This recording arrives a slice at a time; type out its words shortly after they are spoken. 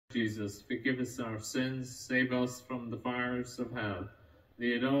Jesus, forgive us our sins, save us from the fires of hell.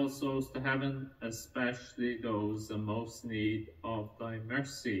 Lead all souls to heaven, especially those in most need of thy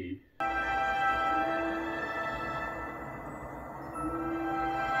mercy.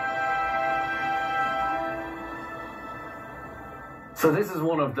 So this is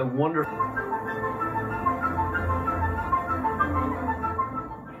one of the wonderful...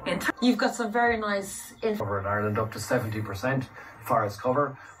 You've got some very nice... Over in Ireland, up to 70% forest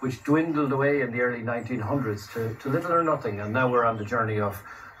cover, which dwindled away in the early 1900s to little or nothing, and now we're on the journey of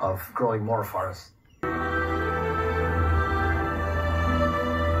growing more forests.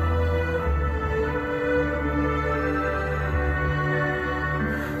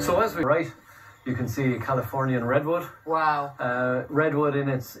 So as we write, you can see Californian redwood. Wow. Redwood in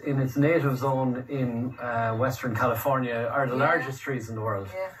its native zone in Western California are the largest trees in the world.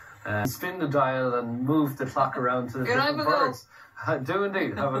 Yeah. Spin the dial and move the clock around to the different birds. Do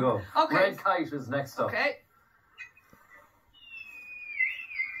indeed, have a go. Okay. Red kite is next up. Okay.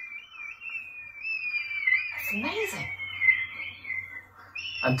 That's amazing.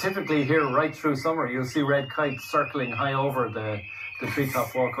 And typically here, right through summer, you'll see red kites circling high over the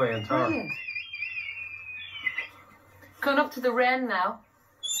treetop walkway and tower. Brilliant. Going up to the wren now.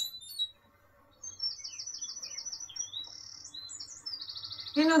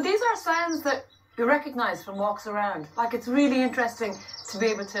 You know, these are sounds that you recognise from walks around. Like, it's really interesting to be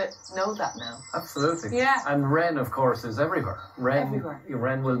able to know that now. Absolutely. Yeah. And wren, of course, is everywhere. Everywhere.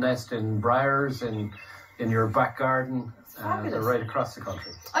 Wren will nest in briars, in your back garden, right across the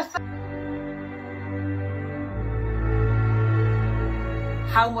country.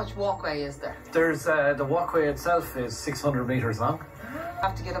 How much walkway is there? There's the walkway itself is 600 metres long. I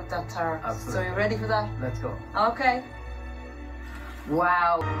have to get up that tower. Absolutely. So are you ready for that? Let's go. Okay.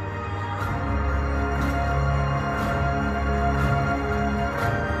 Wow.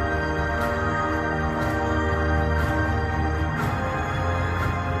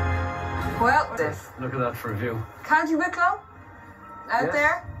 Well, this. Look at that for a view. County Wicklow? Out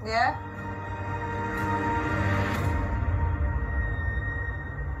there? Yeah.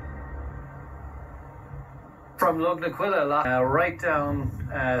 From Lugnaquilla, right down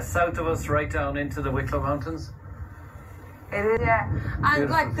south of us, right down into the Wicklow Mountains. It is, yeah. And Beautiful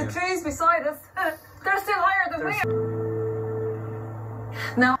like the view. trees beside us, they're still higher than we are.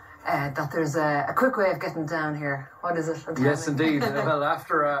 Now, that there's a quick way of getting down here. What is it? Yes, indeed. Well,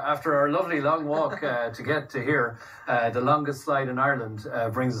 after our lovely long walk to get to here, the longest slide in Ireland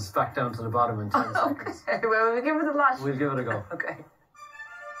brings us back down to the bottom in 10 seconds. Okay, well, we'll give it a lash. We'll give it a go. Okay.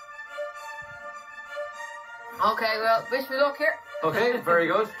 Okay, well, wish me luck here. Okay, very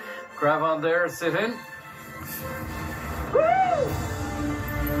good. Grab on there, sit in. Woo!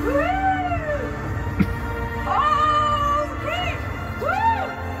 Woo!